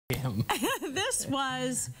This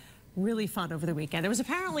was really fun over the weekend. There was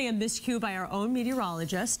apparently a miscue by our own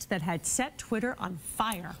meteorologist that had set Twitter on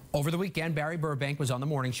fire. Over the weekend, Barry Burbank was on the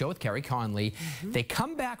morning show with Kerry Connolly. They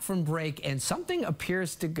come back from break and something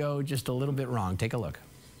appears to go just a little bit wrong. Take a look.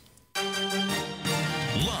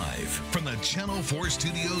 Live from the Channel 4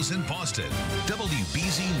 studios in Boston,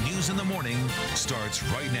 WBZ News in the Morning starts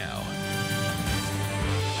right now.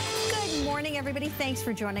 Good morning, everybody. Thanks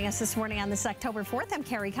for joining us this morning on this October 4th. I'm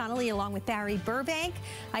Kerry Connolly along with Barry Burbank.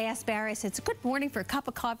 I asked Barry, I said, it's a good morning for a cup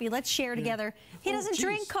of coffee. Let's share together. He doesn't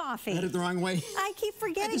drink coffee. I had it the wrong way. I keep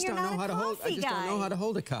forgetting you're not a coffee guy. I just don't know how to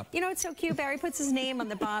hold a cup. You know, it's so cute. Barry puts his name on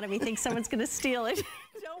the bottom. He thinks someone's going to steal it.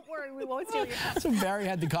 Don't worry, we won't steal your cup. So Barry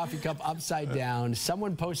had the coffee cup upside down.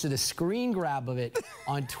 Someone posted a screen grab of it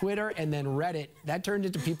on Twitter and then Reddit. That turned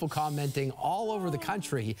into people commenting all over the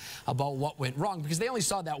country about what went wrong because they only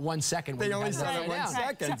saw that 1 second. They only saw that 1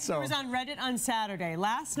 second. So it was on Reddit on Saturday.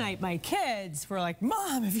 Last night, my kids were like,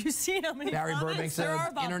 "Mom, have you seen how many Barry Burbank's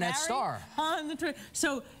an internet star on the Twitter?"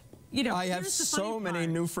 So, you know, I have so many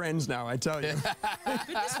new friends now, I tell you. But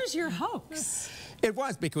this was your hoax. It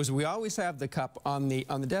was, because we always have the cup on the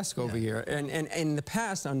desk over here. And in the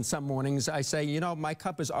past, on some mornings, I say, you know, my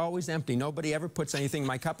cup is always empty. Nobody ever puts anything in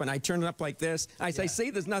my cup. And I turn it up like this. I say,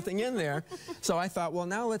 see, there's nothing in there. So I thought, well,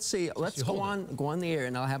 now let's see. Let's go on the air,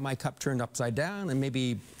 and I'll have my cup turned upside down and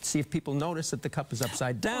maybe see if people notice that the cup is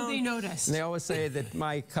upside down. Oh, they noticed. And they always say that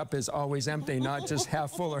my cup is always empty, not just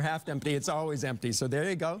half full or half empty. It's always empty. So there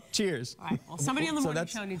you go. Cheers. All right. Well, somebody on the morning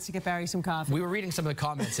show needs to get Barry some coffee. We were reading some of the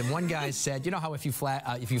comments, and one guy said, you know how if you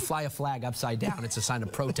fly a flag upside down, it's a sign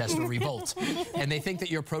of protest or revolt. And they think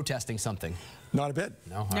that you're protesting something. Not a bit.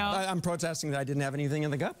 No. I'm protesting that I didn't have anything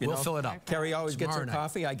in the cup. We'll fill it up. Kerry always gets her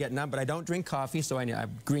coffee. I get none, but I don't drink coffee, so I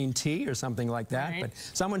have green tea or something like that. Right. But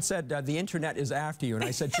someone said the internet is after you, and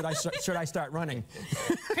I said, should I start running?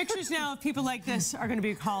 Pictures now of people like this are going to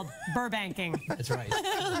be called Burbanking. That's right.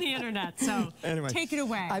 On the internet. So anyway, take it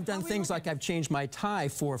away. I've done things like I've changed my tie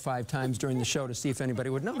 4 or 5 times during the show to see if anybody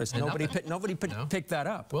would notice. Nobody picked that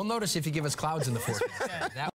up. We'll notice if you give us clouds in the forecast.